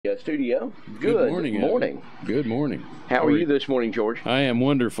studio. Good morning. morning. Good morning. How are you this morning, George? I am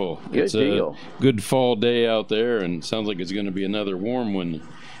wonderful. Good it's deal. A good fall day out there, and sounds like it's going to be another warm one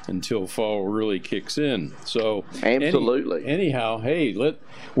until fall really kicks in. So absolutely. Anyhow, hey,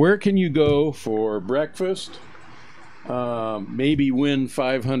 where can you go for breakfast? Maybe win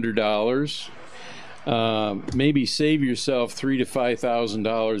 $500. Maybe save yourself $3,000 to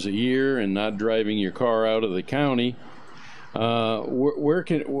 $5,000 a year and not driving your car out of the county. What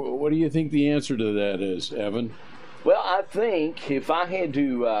do you think the answer to that is, Evan? Well, I think if I had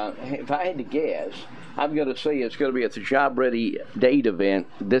to guess, I'm going to say it's going to be at the Job Ready Dade event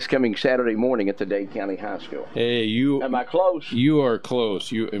this coming Saturday morning at the Dade County High School. Hey, am I close? You are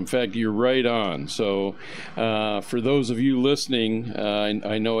close. In fact, you're right on. So, for those of you listening,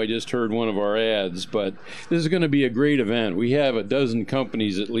 I know I just heard one of our ads, but this is going to be a great event. We have a dozen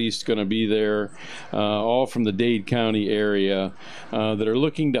companies at least going to be there, all from the Dade County area, that are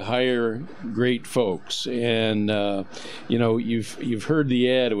looking to hire great folks. And you've heard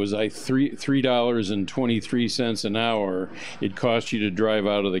the ad. It was like $3.23 an hour it cost you to drive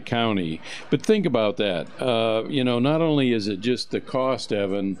out of the county. But think about that. Not only is it just the cost,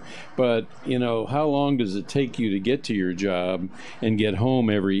 Evan, but how long does it take you to get to your job and get home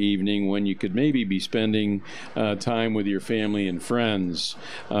every evening when you could maybe be spending time with your family and friends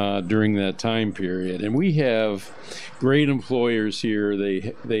during that time period? And we have great employers here.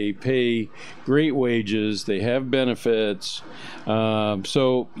 They pay great wages. They have benefits.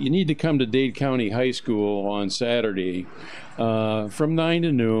 So you need to come to Dade County High School on Saturday from 9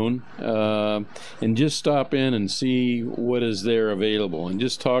 to noon and just stop in and see what is there available, and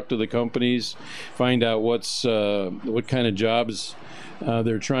just talk to the companies, find out what kind of jobs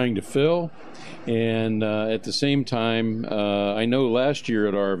they're trying to fill. And at the same time, I know last year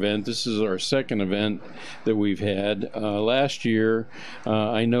at our event, this is our second event that we've had. Last year,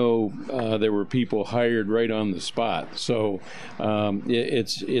 I know there were people hired right on the spot. So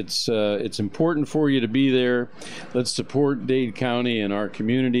it's important for you to be there. Let's support Dade County and our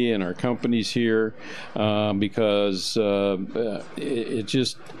community and our companies here, because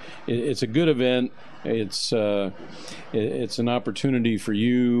it's a good event. It's an opportunity for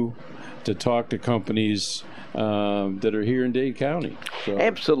you to talk to companies that are here in Dade County. So.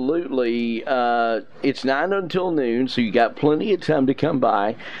 Absolutely. It's 9 until noon, so you got plenty of time to come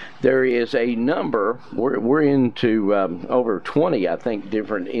by. There is a number. We're into over 20, I think,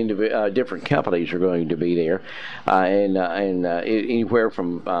 different companies are going to be there, and anywhere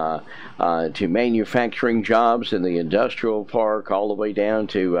from to manufacturing jobs in the industrial park, all the way down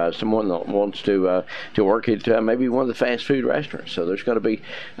to someone that wants to work at maybe one of the fast food restaurants. So there's going to be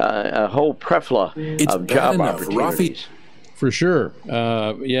a whole plethora of job opportunities. For sure.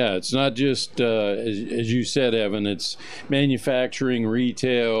 It's not just, as you said, Evan, it's manufacturing,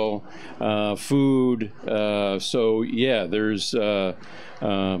 retail, food. There's,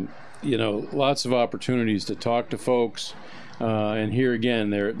 lots of opportunities to talk to folks. And here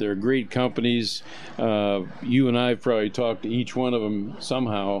again, they're great companies. You and I have probably talked to each one of them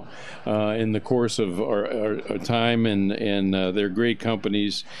somehow in the course of our time, and they're great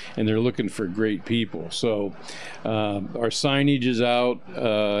companies, and they're looking for great people. So our signage is out.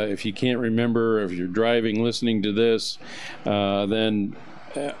 If you can't remember, if you're driving, listening to this, then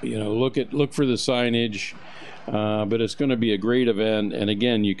look for the signage. But it's going to be a great event, and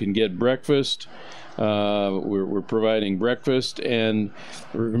again, you can get breakfast. We're providing breakfast, and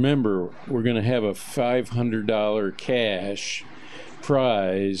remember, we're going to have a $500 cash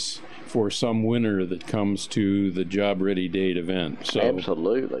prize for some winner that comes to the Job Ready Dade event. So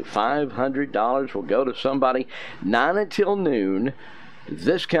absolutely, $500 will go to somebody. 9 until noon.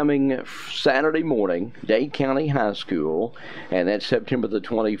 This coming Saturday morning, Dade County High School, and that's September the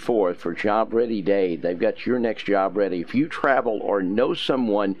 24th for Job Ready Dade. They've got your next job ready. If you travel or know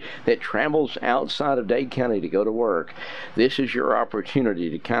someone that travels outside of Dade County to go to work, this is your opportunity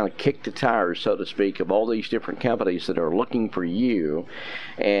to kind of kick the tires, so to speak, of all these different companies that are looking for you.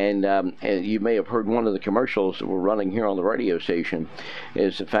 And you may have heard one of the commercials that we're running here on the radio station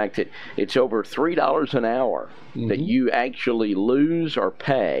is the fact that it's over $3 an hour that you actually lose or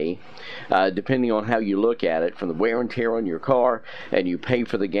pay, depending on how you look at it, from the wear and tear on your car, and you pay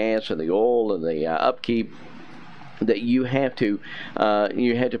for the gas and the oil and the upkeep that you have to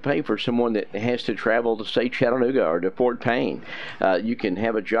pay for someone that has to travel to, say, Chattanooga or to Fort Payne. You can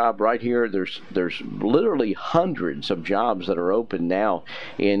have a job right here. There's literally hundreds of jobs that are open now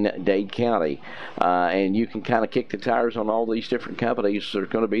in Dade County, and you can kind of kick the tires on all these different companies that are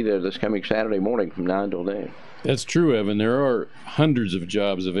going to be there this coming Saturday morning from 9 till noon. That's true, Evan. There are hundreds of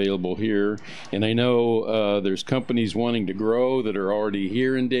jobs available here, and I know there's companies wanting to grow that are already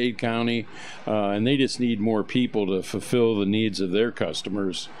here in Dade County, and they just need more people to fulfill the needs of their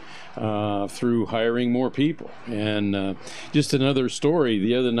customers through hiring more people. And just another story,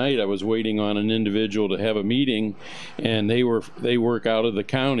 the other night I was waiting on an individual to have a meeting, and they work out of the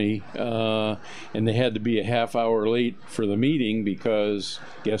county, and they had to be a half hour late for the meeting because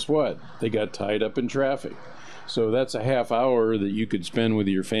guess what? They got tied up in traffic. So that's a half hour that you could spend with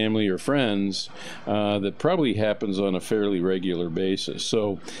your family or friends that probably happens on a fairly regular basis.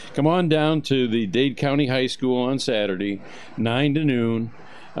 So come on down to the Dade County High School on Saturday, 9 to noon,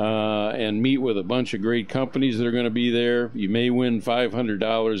 and meet with a bunch of great companies that are going to be there. You may win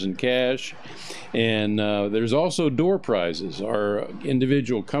 $500 in cash. And there's also door prizes. Our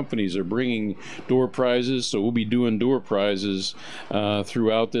individual companies are bringing door prizes, so we'll be doing door prizes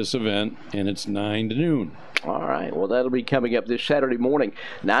throughout this event, and it's 9 to noon. All right. Well, that'll be coming up this Saturday morning,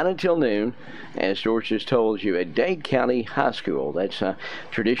 9 until noon, as George just told you, at Dade County High School. That's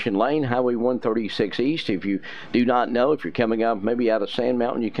Tradition Lane, Highway 136 East. If you do not know, if you're coming up maybe out of Sand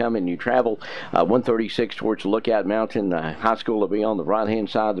Mountain, you come and you travel 136 towards Lookout Mountain. High School will be on the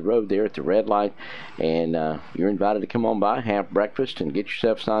right-hand side of the road there at the red light. And you're invited to come on by, have breakfast, and get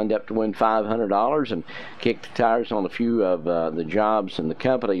yourself signed up to win $500 and kick the tires on a few of the jobs and the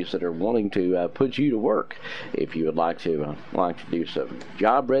companies that are wanting to put you to work. If you would like to do so.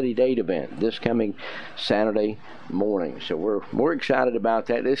 Job Ready Dade event this coming Saturday morning. So we're excited about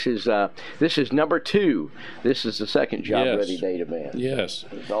that. This is number 2. This is the second Job Ready Dade event. Yes.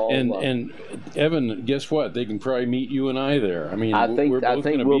 And Evan, guess what? They can probably meet you and I there. I mean, I think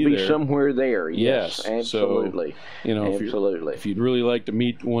we'll be there. Somewhere there. Yes, So, absolutely. Absolutely. If you'd really like to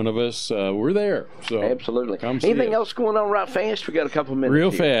meet one of us, we're there. So absolutely. Come see Anything us. else going on right fast? We got a couple of minutes.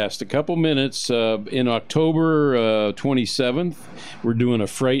 Real here. fast, a couple minutes. In October 27th, we're doing a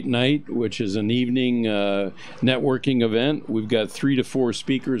Fright Night, which is an evening networking event. We've got 3 to 4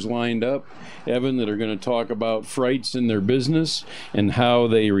 speakers lined up, Evan, that are going to talk about frights in their business and how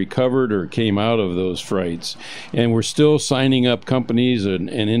they recovered or came out of those frights. And we're still signing up companies and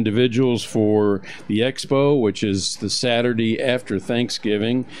individuals for the expo, which is the Saturday after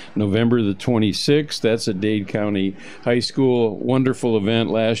Thanksgiving, November the 26th. That's at Dade County High School. Wonderful event.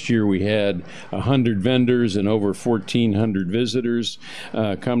 Last year we had 100 vendors and over 1,400 visitors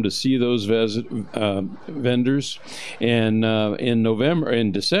come to see those vendors. And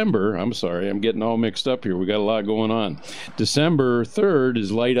in December, I'm sorry, I'm getting all mixed up here. We got a lot going on. December 3rd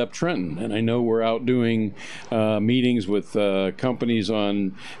is Light Up Trenton, and I know we're out doing meetings with companies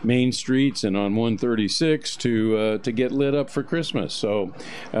on main streets and on 136 to get lit up for Christmas. So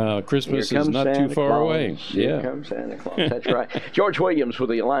Christmas is not too far away. Here comes Santa Claus. That's right. George Williams with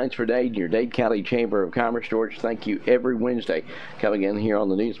the Alliance for Dade, your Dade County Chamber of Commerce. George, thank you every Wednesday coming in here on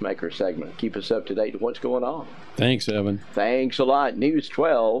the Newsmaker segment. Keep us up to date with what's going on. Thanks, Evan. Thanks a lot. News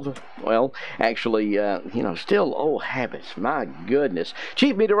 12. Well, actually, still old habits. My goodness.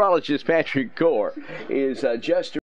 Chief Meteorologist Patrick Gore is just